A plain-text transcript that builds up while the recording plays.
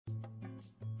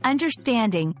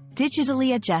Understanding,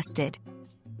 digitally adjusted.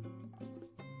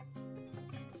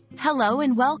 Hello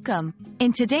and welcome.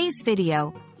 In today's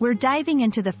video, we're diving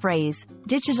into the phrase,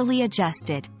 digitally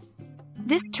adjusted.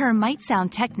 This term might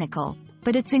sound technical,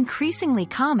 but it's increasingly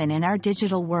common in our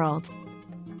digital world.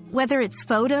 Whether it's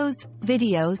photos,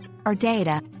 videos, or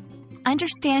data,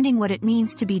 understanding what it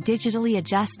means to be digitally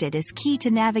adjusted is key to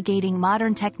navigating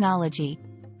modern technology.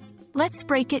 Let's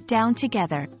break it down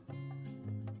together.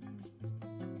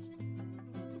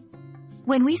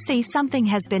 When we say something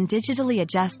has been digitally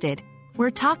adjusted,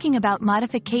 we're talking about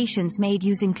modifications made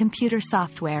using computer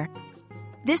software.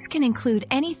 This can include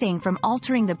anything from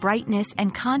altering the brightness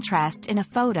and contrast in a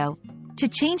photo, to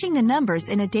changing the numbers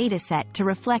in a dataset to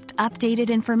reflect updated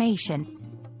information.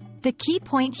 The key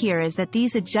point here is that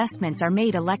these adjustments are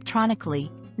made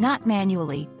electronically, not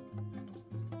manually.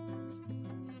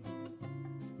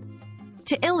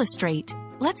 To illustrate,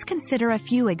 let's consider a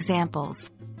few examples.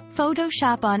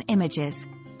 Photoshop on images.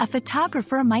 A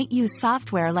photographer might use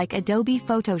software like Adobe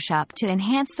Photoshop to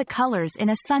enhance the colors in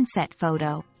a sunset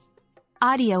photo.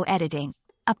 Audio editing.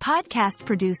 A podcast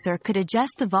producer could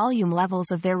adjust the volume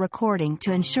levels of their recording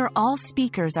to ensure all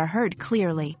speakers are heard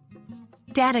clearly.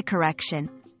 Data correction.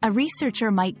 A researcher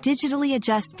might digitally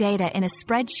adjust data in a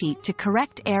spreadsheet to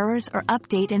correct errors or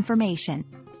update information.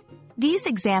 These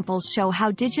examples show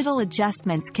how digital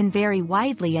adjustments can vary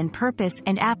widely in purpose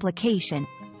and application,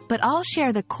 but all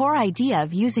share the core idea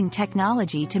of using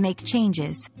technology to make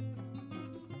changes.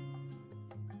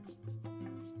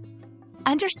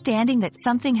 Understanding that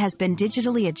something has been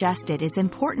digitally adjusted is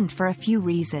important for a few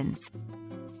reasons.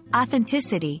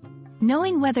 Authenticity.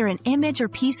 Knowing whether an image or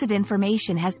piece of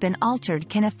information has been altered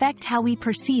can affect how we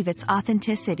perceive its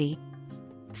authenticity.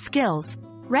 Skills.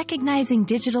 Recognizing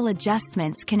digital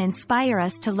adjustments can inspire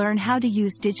us to learn how to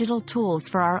use digital tools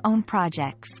for our own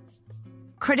projects.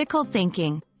 Critical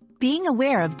thinking. Being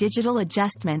aware of digital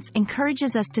adjustments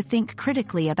encourages us to think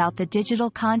critically about the digital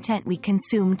content we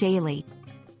consume daily.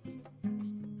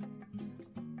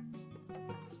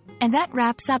 And that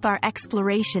wraps up our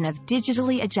exploration of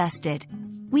digitally adjusted.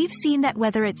 We've seen that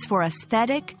whether it's for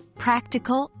aesthetic,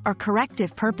 practical, or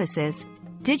corrective purposes,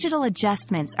 digital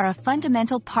adjustments are a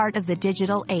fundamental part of the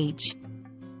digital age.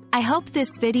 I hope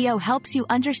this video helps you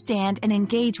understand and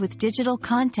engage with digital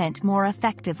content more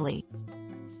effectively.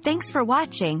 Thanks for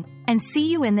watching, and see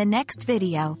you in the next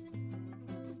video.